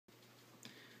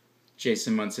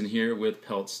Jason Munson here with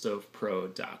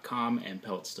PelletStovePro.com and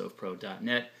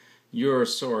PelletStovePro.net, your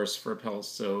source for pellet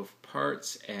stove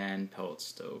parts and pellet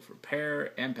stove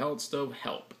repair and pellet stove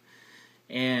help.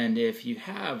 And if you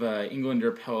have an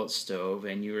Englander pellet stove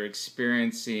and you're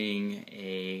experiencing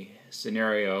a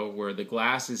scenario where the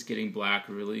glass is getting black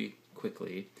really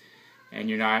quickly and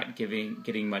you're not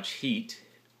getting much heat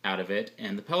out of it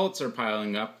and the pellets are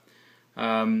piling up,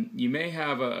 you may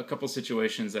have a couple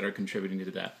situations that are contributing to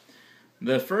that.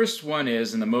 The first one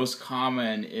is, and the most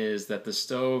common, is that the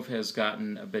stove has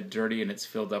gotten a bit dirty and it's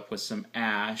filled up with some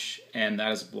ash, and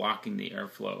that is blocking the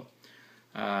airflow.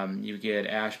 You get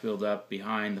ash buildup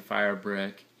behind the fire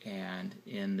brick and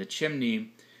in the chimney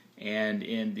and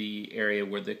in the area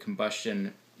where the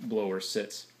combustion blower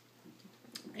sits.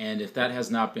 And if that has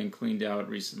not been cleaned out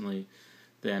recently,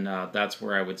 then that's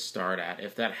where I would start at.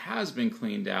 If that has been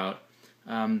cleaned out,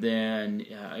 then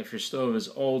if your stove is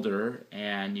older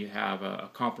and you have a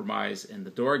compromise in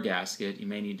the door gasket, you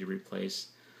may need to replace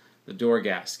the door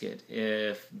gasket.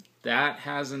 If that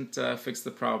hasn't fixed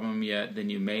the problem yet, then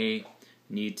you may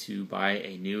need to buy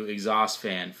a new exhaust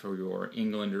fan for your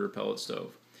Englander pellet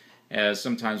stove, as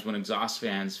sometimes when exhaust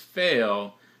fans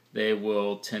fail, they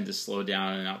will tend to slow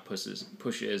down and not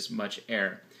push as much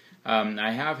air.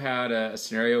 I have had a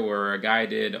scenario where a guy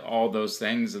did all those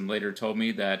things and later told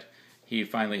me that he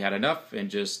finally had enough and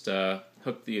just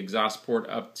hooked the exhaust port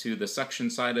up to the suction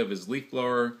side of his leaf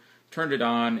blower, turned it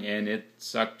on, and it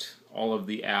sucked all of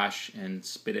the ash and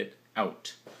spit it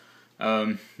out.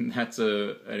 That's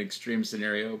an extreme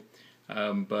scenario,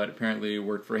 but apparently it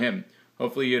worked for him.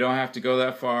 Hopefully you don't have to go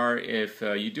that far. If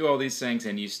you do all these things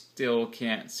and you still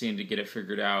can't seem to get it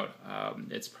figured out,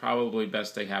 it's probably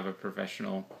best to have a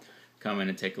professional come in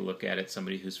and take a look at it,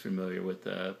 somebody who's familiar with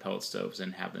pellet stoves,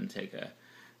 and have them take a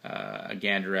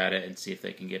gander at it and see if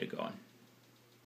they can get it going.